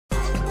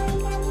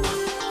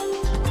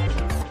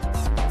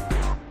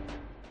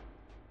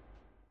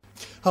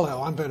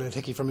Hello, I'm Bernard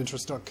Hickey from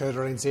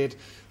interest.co.nz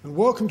and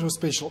welcome to a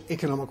special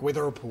economic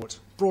weather report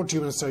brought to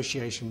you in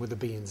association with the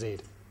BNZ.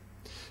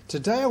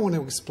 Today I want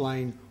to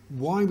explain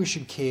why we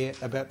should care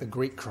about the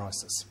Greek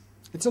crisis.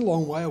 It's a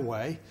long way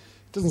away,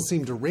 it doesn't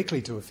seem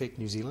directly to affect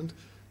New Zealand.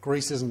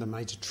 Greece isn't a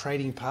major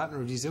trading partner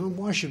of New Zealand,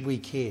 why should we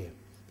care?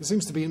 There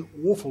seems to be an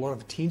awful lot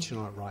of attention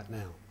on it right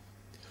now.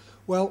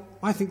 Well,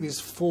 I think there's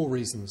 4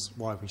 reasons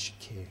why we should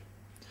care.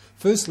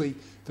 Firstly,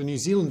 the New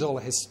Zealand dollar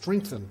has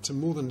strengthened to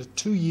more than a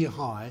 2-year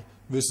high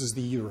versus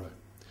the euro.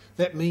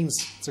 That means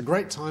it's a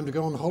great time to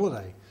go on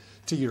holiday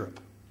to Europe.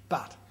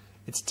 But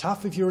it's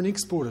tough if you're an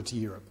exporter to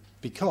Europe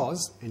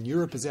because, and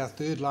Europe is our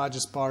 3rd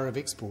largest buyer of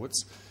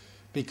exports,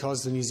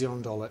 because the New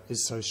Zealand dollar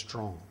is so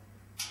strong.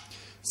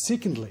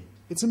 Secondly,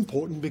 it's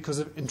important because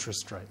of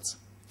interest rates.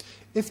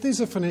 If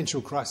there's a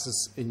financial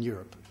crisis in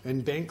Europe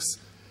and banks,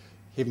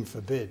 heaven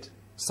forbid,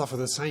 suffer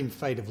the same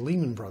fate of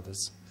Lehman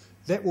Brothers,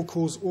 that will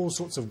cause all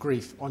sorts of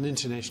grief on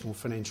international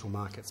financial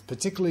markets,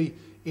 particularly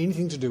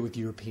anything to do with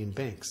European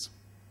banks.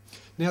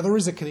 Now, there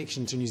is a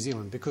connection to New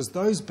Zealand because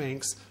those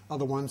banks are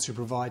the ones who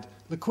provide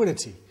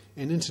liquidity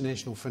in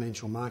international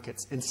financial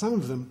markets, and some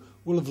of them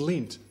will have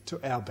lent to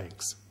our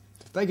banks.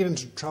 If they get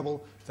into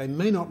trouble, they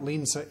may not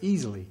lend so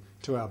easily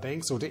to our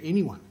banks or to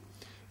anyone,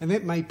 and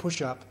that may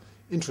push up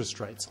interest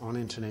rates on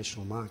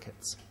international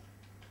markets.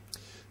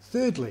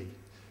 Thirdly,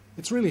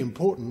 it's really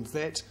important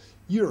that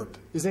Europe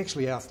is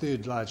actually our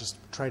 3rd largest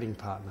trading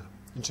partner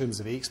in terms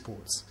of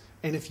exports.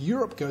 And if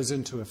Europe goes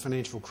into a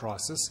financial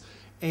crisis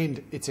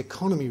and its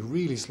economy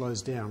really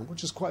slows down,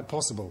 which is quite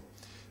possible,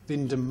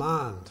 then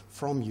demand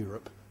from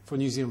Europe for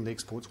New Zealand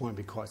exports won't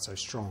be quite so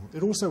strong.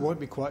 It also won't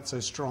be quite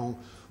so strong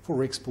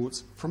for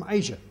exports from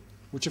Asia,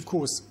 which of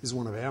course is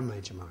one of our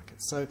major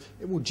markets. So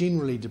it will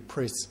generally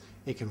depress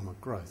economic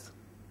growth.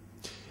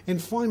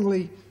 And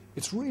finally,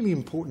 it's really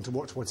important to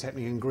watch what's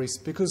happening in Greece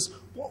because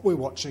what we're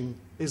watching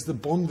is the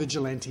bond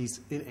vigilantes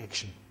in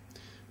action.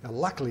 Now,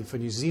 luckily for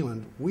New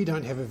Zealand, we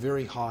don't have a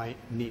very high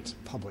net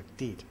public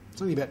debt. It's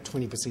only about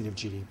 20% of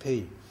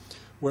GDP,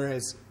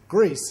 whereas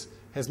Greece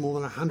has more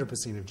than 100%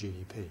 of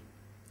GDP.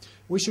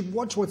 We should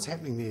watch what's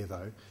happening there,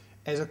 though,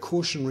 as a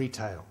cautionary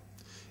tale.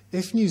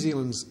 If New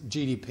Zealand's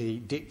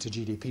GDP, debt to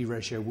GDP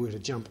ratio were to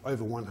jump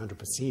over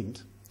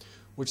 100%,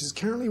 which is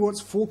currently what's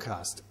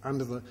forecast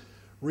under the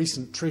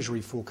recent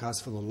Treasury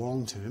forecast for the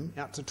long term,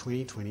 out to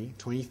 2020,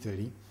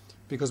 2030,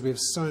 because we have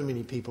so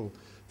many people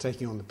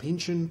taking on the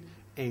pension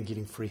and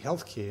getting free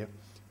healthcare,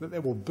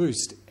 that will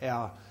boost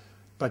our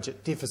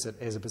budget deficit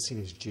as a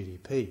percentage of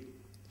GDP.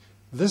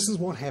 This is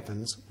what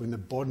happens when the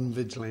bond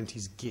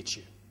vigilantes get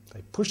you.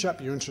 They push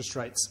up your interest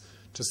rates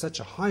to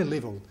such a high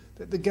level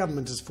that the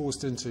government is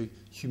forced into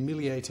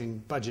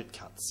humiliating budget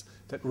cuts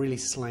that really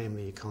slam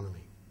the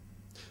economy.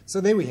 So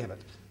there we have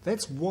it.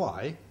 That's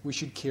why we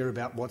should care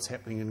about what's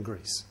happening in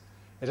Greece.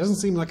 It doesn't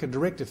seem like a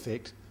direct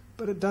effect,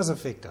 but it does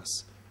affect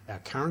us. Our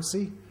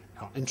currency,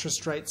 our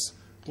interest rates,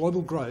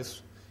 global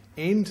growth,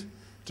 and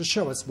to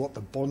show us what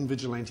the bond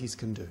vigilantes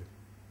can do.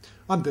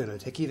 I'm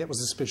Bernard Hickey. That was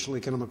a special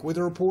economic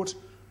weather report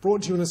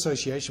brought to you in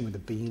association with the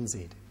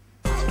BNZ.